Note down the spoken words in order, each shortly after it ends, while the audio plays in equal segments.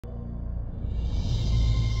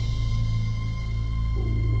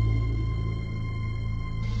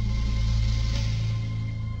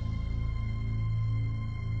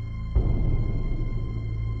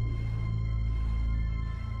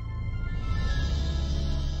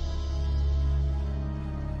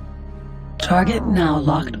Target now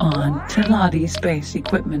locked on Teladi Space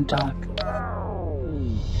Equipment Dock.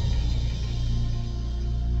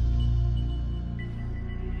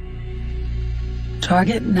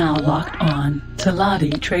 Target now locked on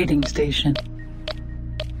Teladi Trading Station.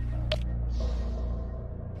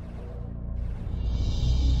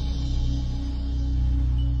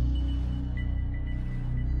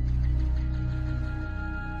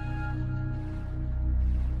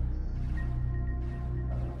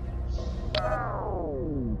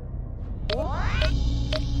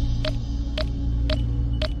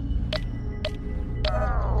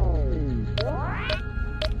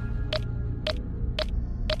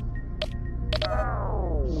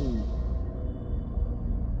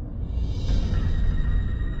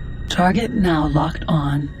 Target now locked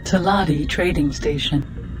on Teladi Trading Station.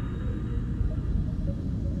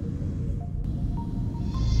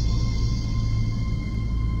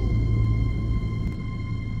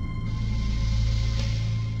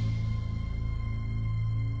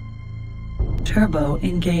 Turbo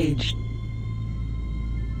engaged.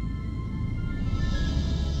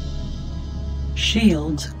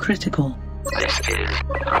 Shields critical. This is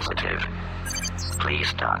positive.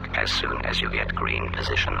 Please dock as soon as you get green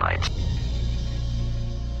position lights.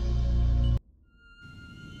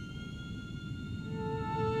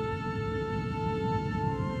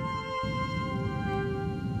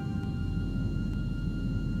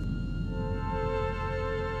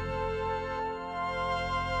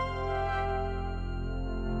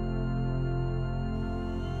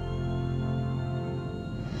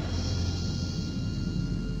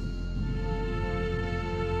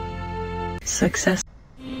 Success.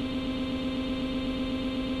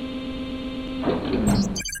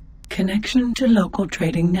 Connection to local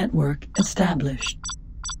trading network established.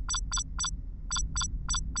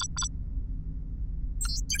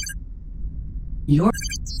 Your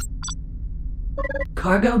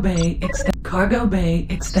cargo bay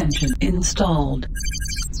extension installed.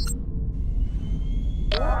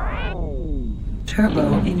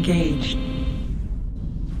 Turbo engaged.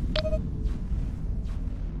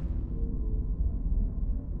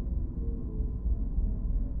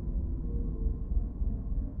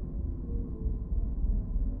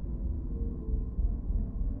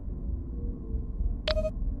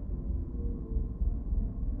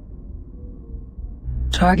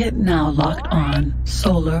 Target now locked on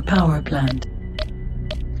solar power plant.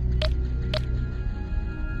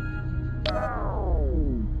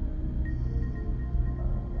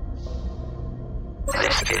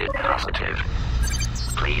 This is positive.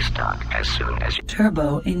 Please dock as soon as you...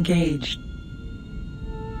 Turbo engaged.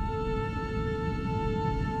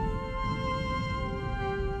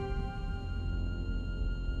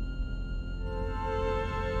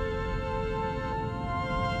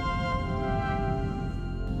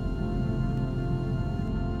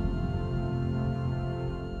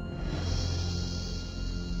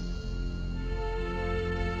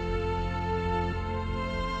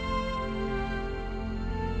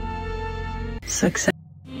 Success.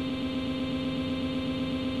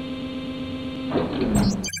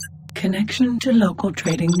 Connection to local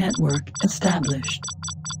trading network established.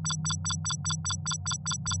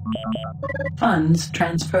 Funds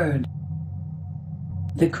transferred.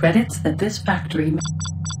 The credits that this factory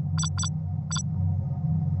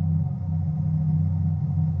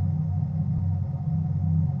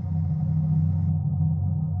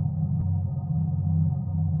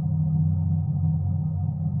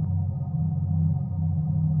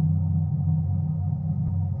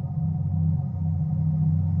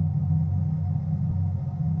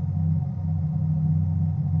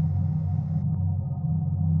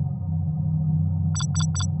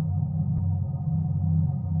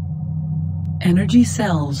Energy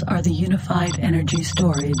cells are the unified energy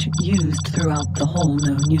storage used throughout the whole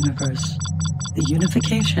known universe. The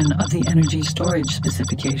unification of the energy storage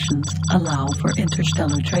specifications allow for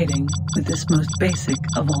interstellar trading with this most basic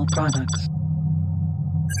of all products.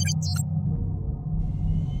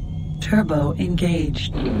 Turbo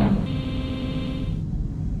engaged.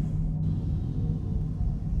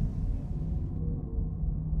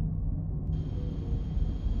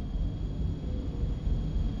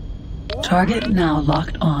 Target now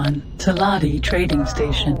locked on Teladi Trading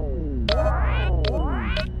Station.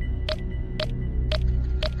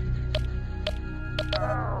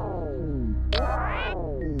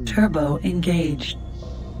 Turbo engaged.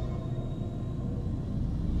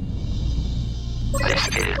 This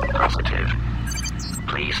is positive.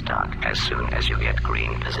 Please dock as soon as you get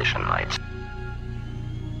green position lights.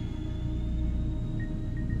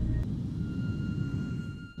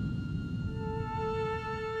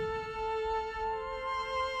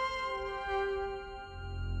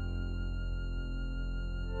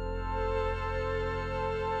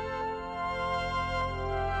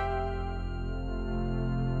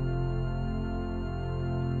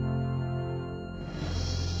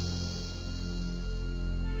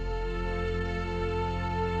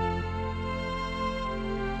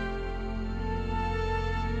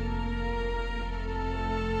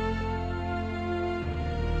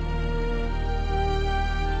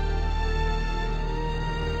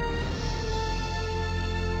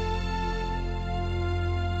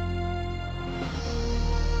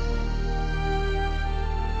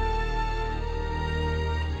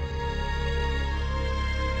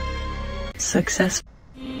 Success.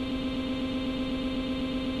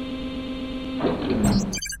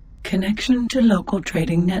 Connection to local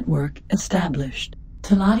trading network established.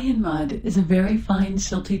 Teladian mud is a very fine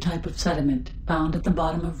silty type of sediment found at the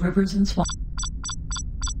bottom of rivers and swamps.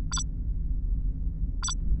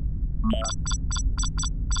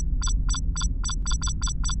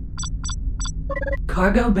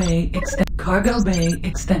 Cargo bay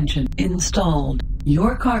extension installed.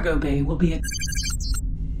 Your cargo bay will be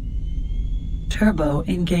turbo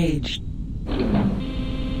engaged.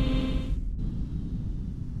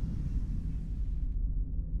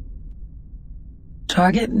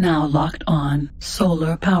 Target now locked on.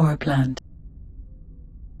 Solar power plant.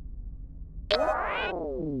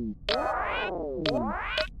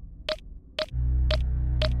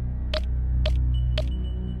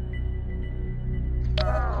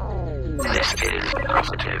 This is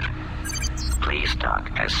positive. Please dock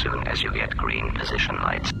as soon as you get green position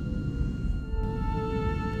lights.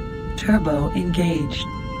 Turbo engaged.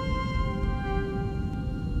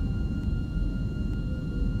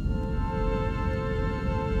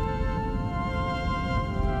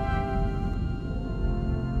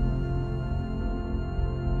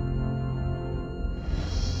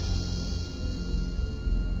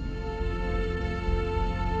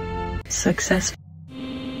 Successful.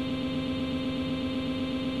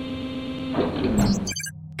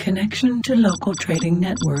 Connection to local trading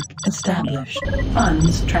network established.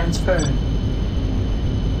 Funds transferred.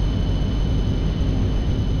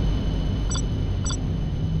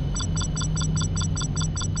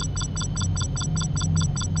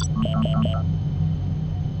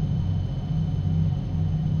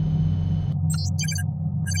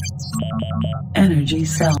 Energy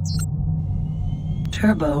cell.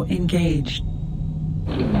 Turbo engaged.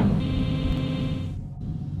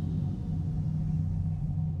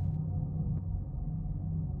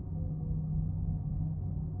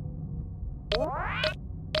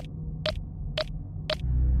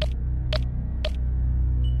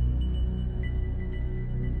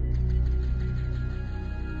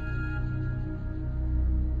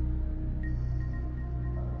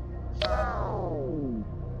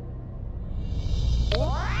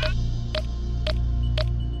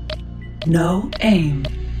 No aim.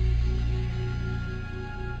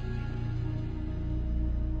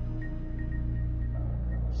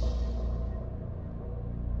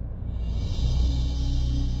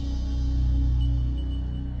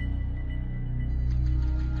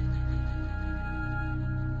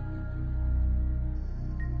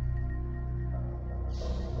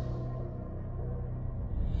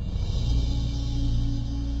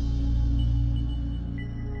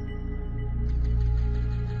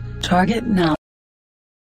 Target now.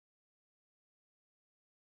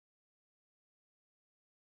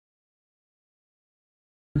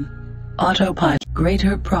 Autopilot.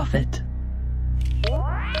 Greater profit.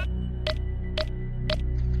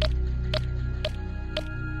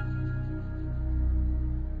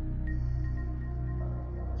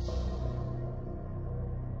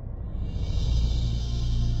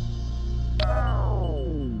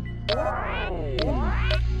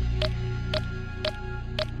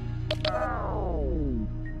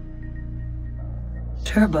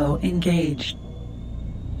 Turbo engaged.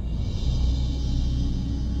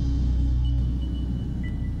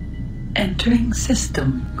 Entering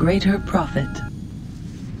system. Greater profit.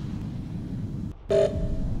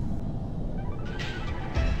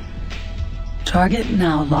 Target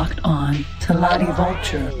now locked on. Teladi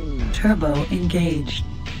Vulture. Turbo engaged.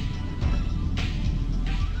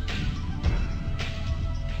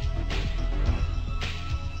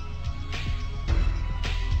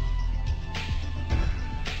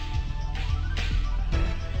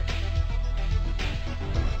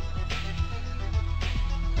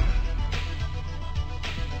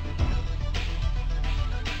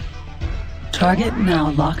 Target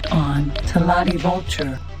now locked on. Teladi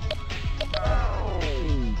Vulture.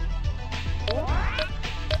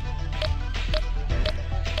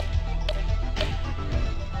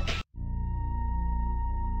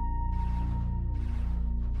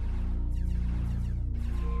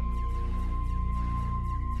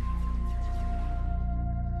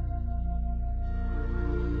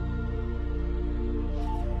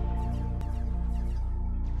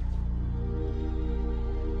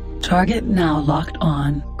 Target now locked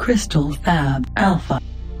on. Crystal Fab Alpha.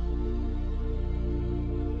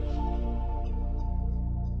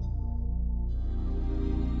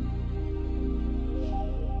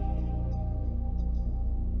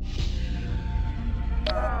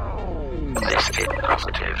 Listed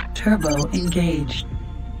positive. Turbo engaged.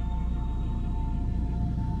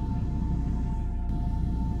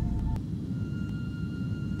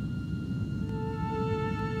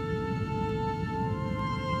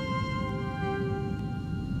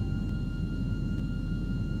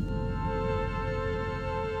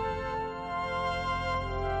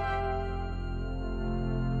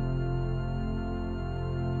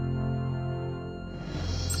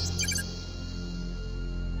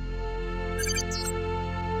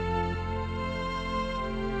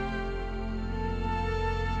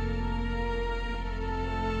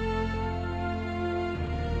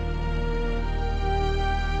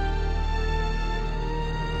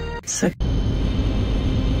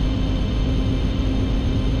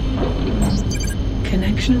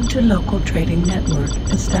 Connection to local trading network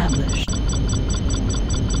established.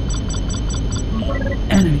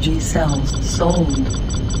 Energy cells sold.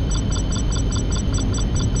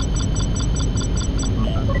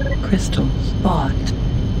 Crystals bought.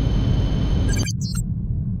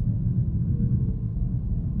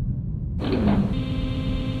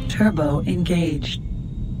 Turbo engaged.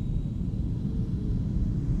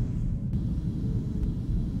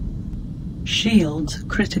 Shields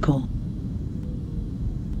critical.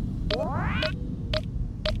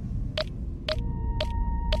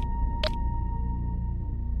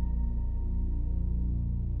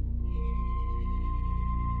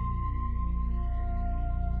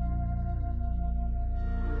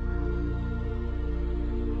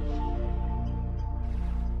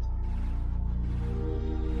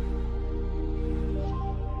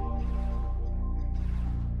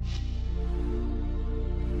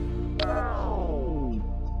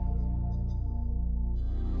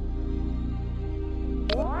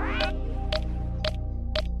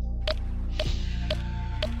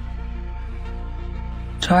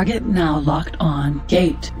 Target now locked on.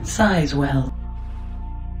 Gate Sizewell.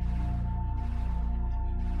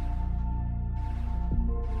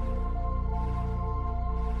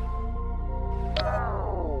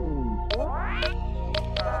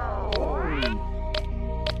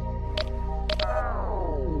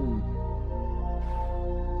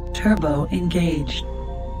 Turbo engaged.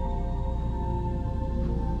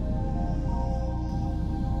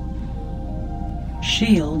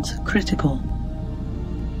 Shields critical.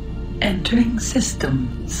 Entering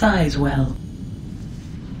system. Sizewell.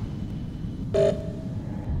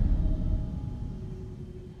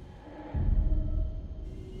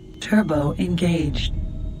 Turbo engaged.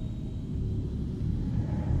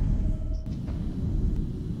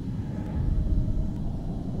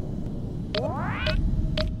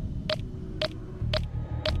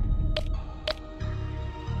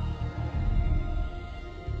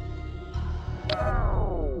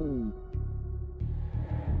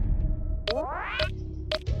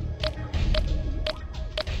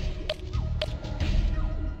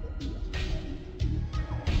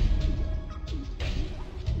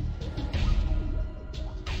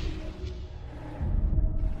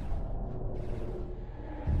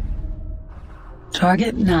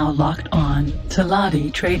 Target now locked on.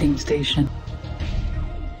 Talati Trading Station.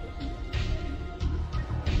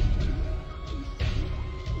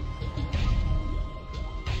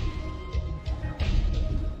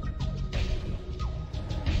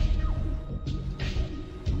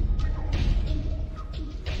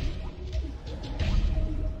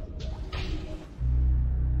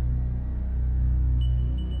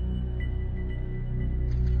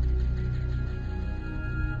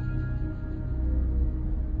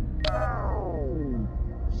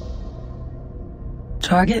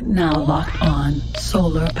 Target now locked on.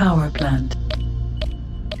 Solar power plant.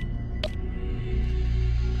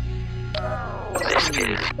 This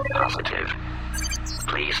is positive.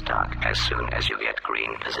 Please dock as soon as you get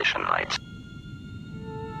green position lights.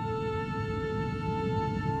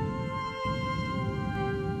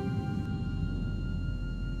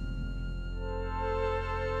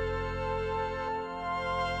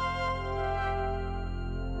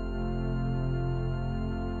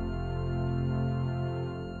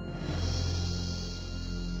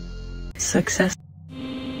 Success.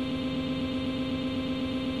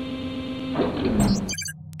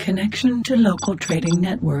 Connection to local trading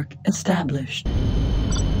network established.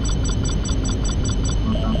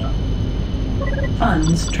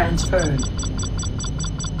 Funds transferred.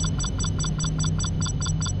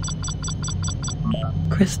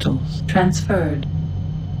 Crystals transferred.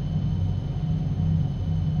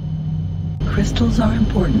 Crystals are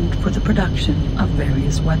important for the production of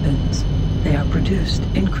various weapons. They are produced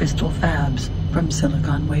in crystal fabs from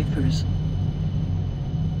silicon wafers.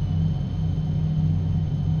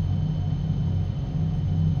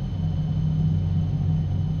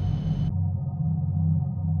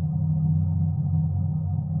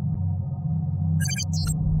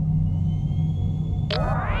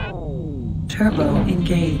 Turbo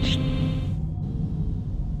engaged.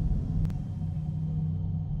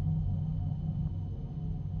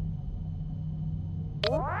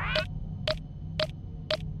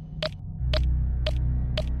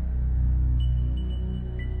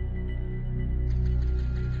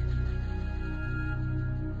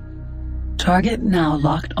 Target now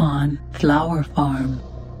locked on. Flower farm.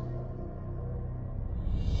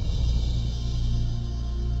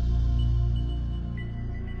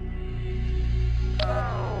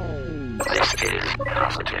 This is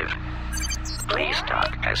Positive. Please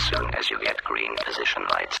dock as soon as you get green position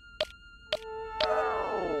lights.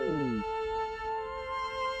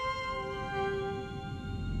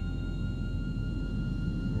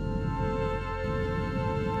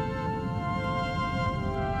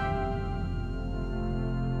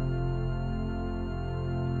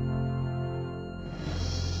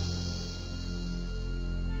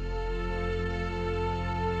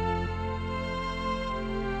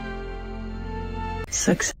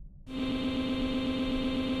 Success.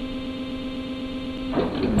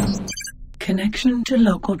 Connection to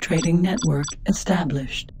local trading network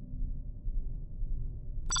established.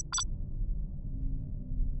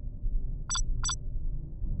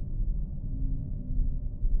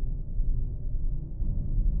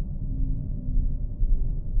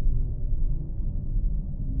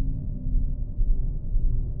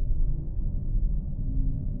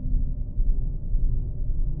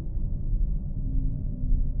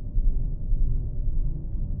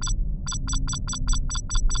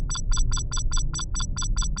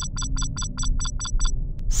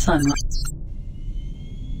 Sunrise.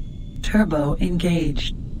 Turbo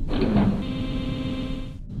engaged.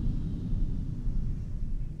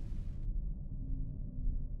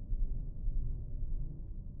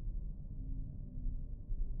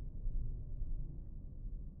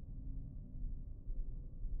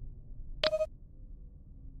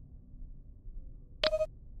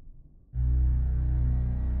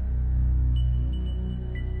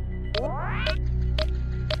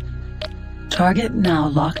 Target now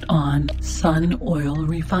locked on Sun Oil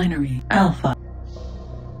Refinery, Alpha.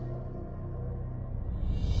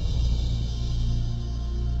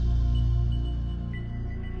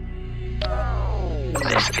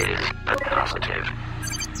 This is the positive.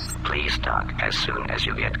 Please dock as soon as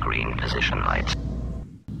you get green position lights.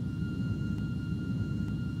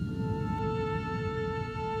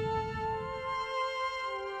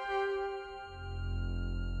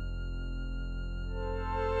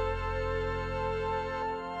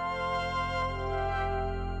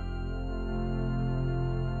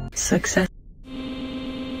 Success.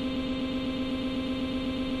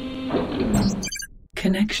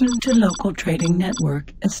 Connection to local trading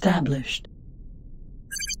network established.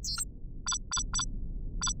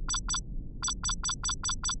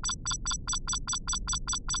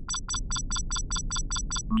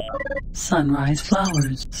 Sunrise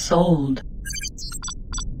flowers sold.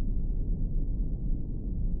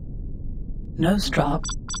 Nose drop.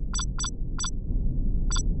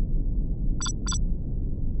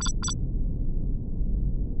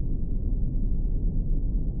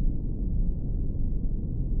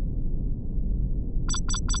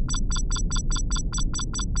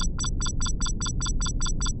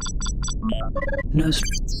 Nose.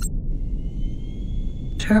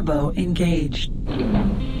 Turbo engaged.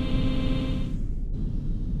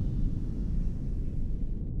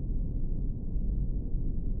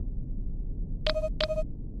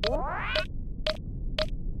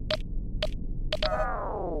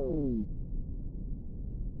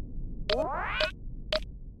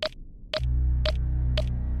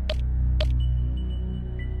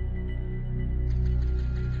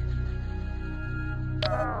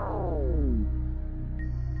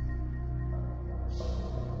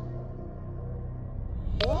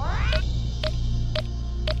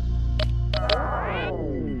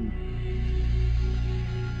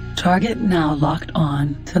 Target now locked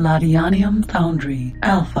on Tellurium Foundry,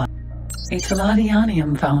 Alpha. A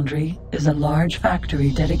Tellurium Foundry is a large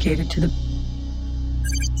factory dedicated to the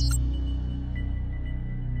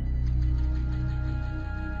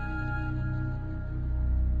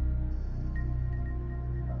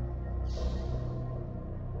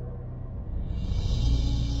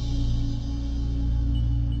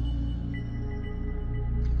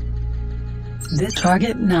This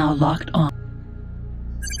target now locked on.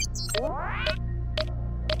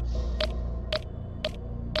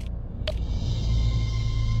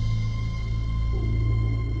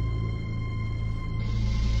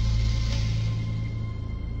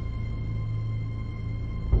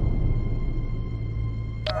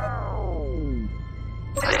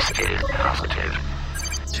 This is positive.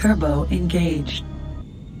 Turbo engaged.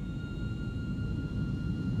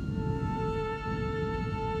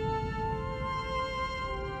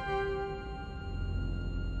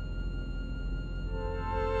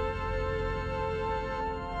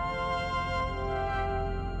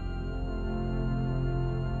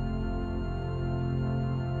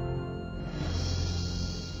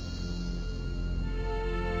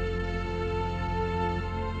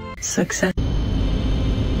 Success.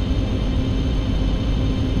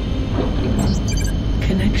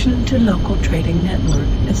 Connection to local trading network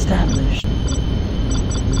established.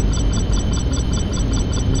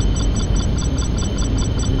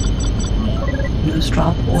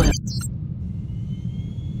 Nostrop oil.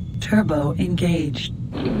 Turbo engaged.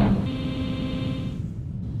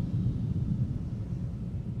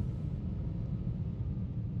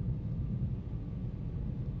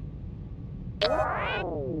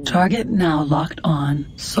 Target now locked on.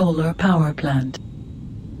 Solar power plant.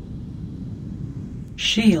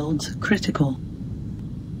 Shields critical.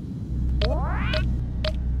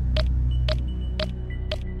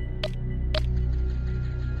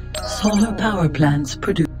 Solar power plants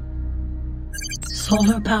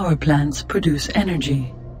produce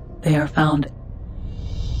energy. They are found.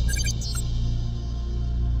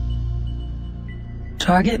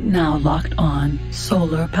 Target now locked on.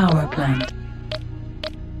 Solar power plant.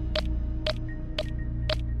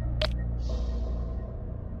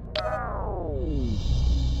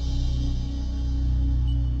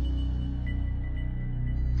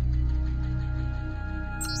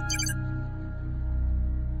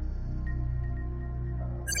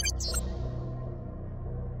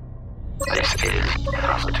 This is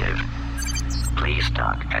positive. Please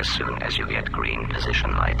dock as soon as you get green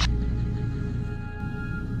position lights.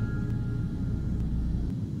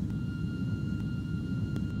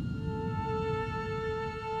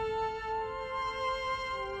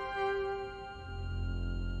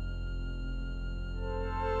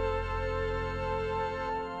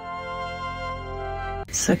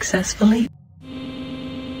 Successfully.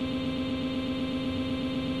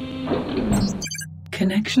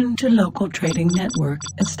 Connection to local trading network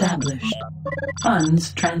established.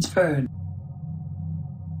 Funds transferred.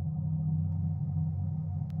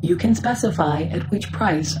 You can specify at which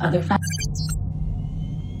price other factors.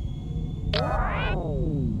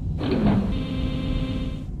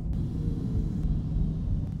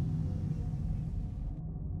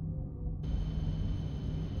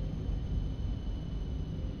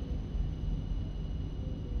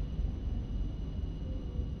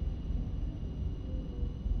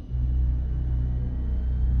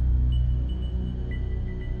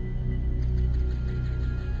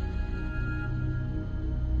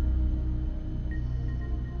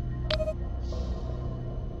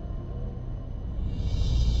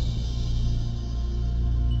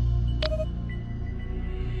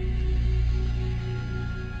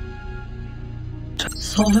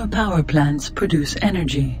 Solar power plants produce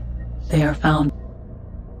energy. They are found.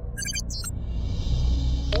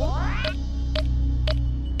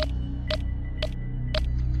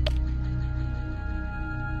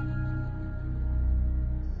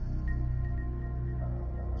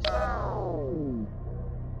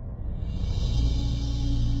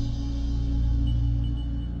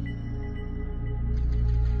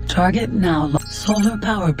 Target now. Solar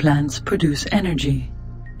power plants produce energy.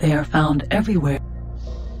 They are found everywhere.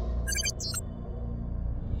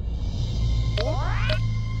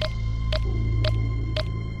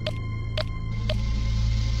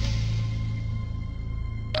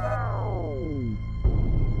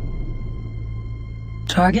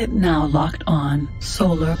 Target now locked on.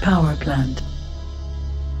 Solar power plant.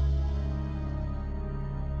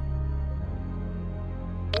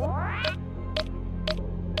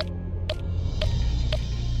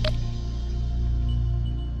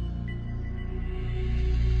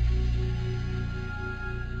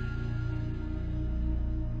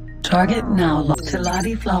 Target now.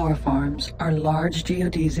 Teladi flower farms are large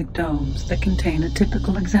geodesic domes that contain a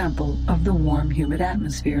typical example of the warm, humid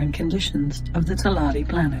atmosphere and conditions of the Teladi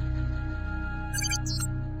planet.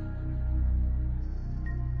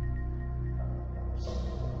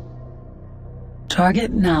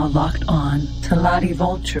 Target now locked on. Teladi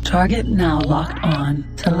Vulture. Target now locked on.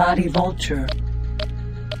 Teladi Vulture.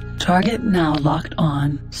 Target now locked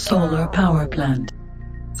on. Solar power plant.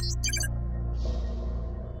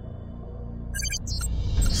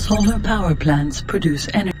 Solar power plants produce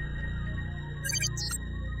energy.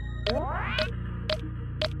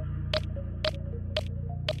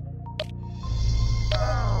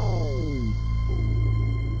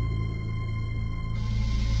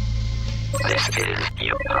 This is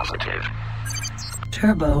your positive.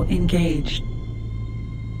 Turbo engaged.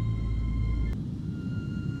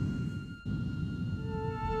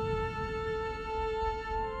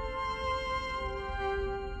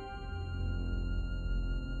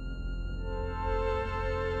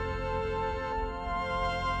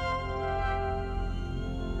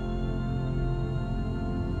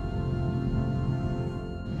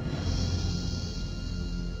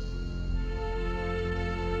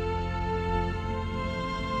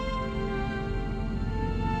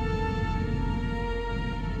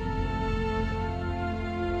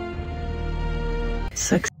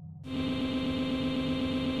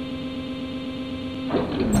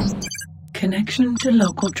 Connection to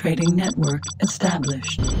local trading network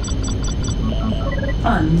established.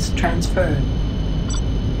 Funds transferred.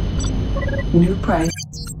 New price.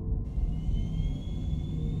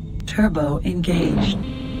 Turbo engaged.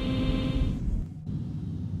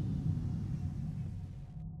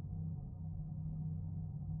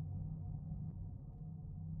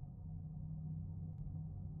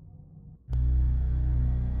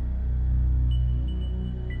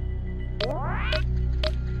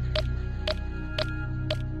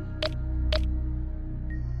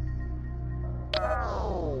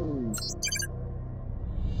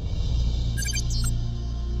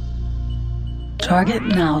 Target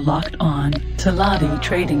now locked on to Ladi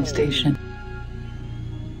Trading Station.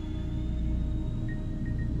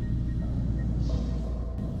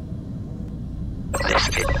 This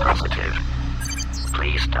is positive.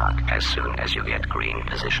 Please dock as soon as you get green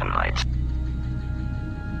position lights.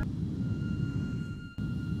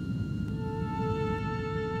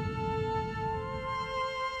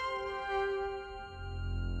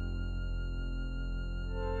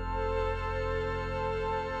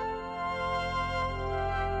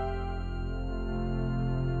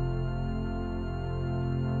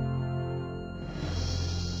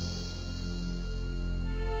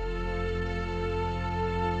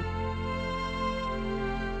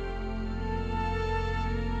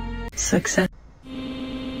 Success.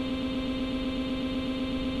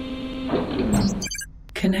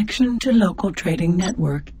 Connection to local trading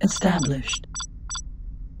network established.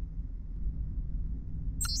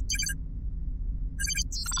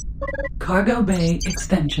 Cargo bay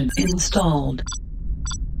extension installed.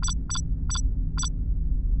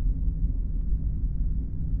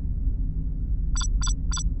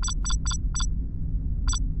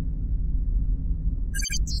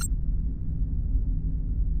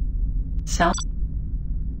 South.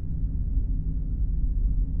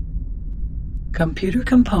 Computer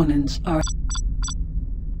components are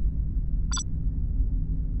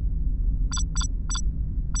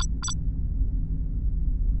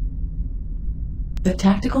the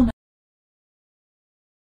tactical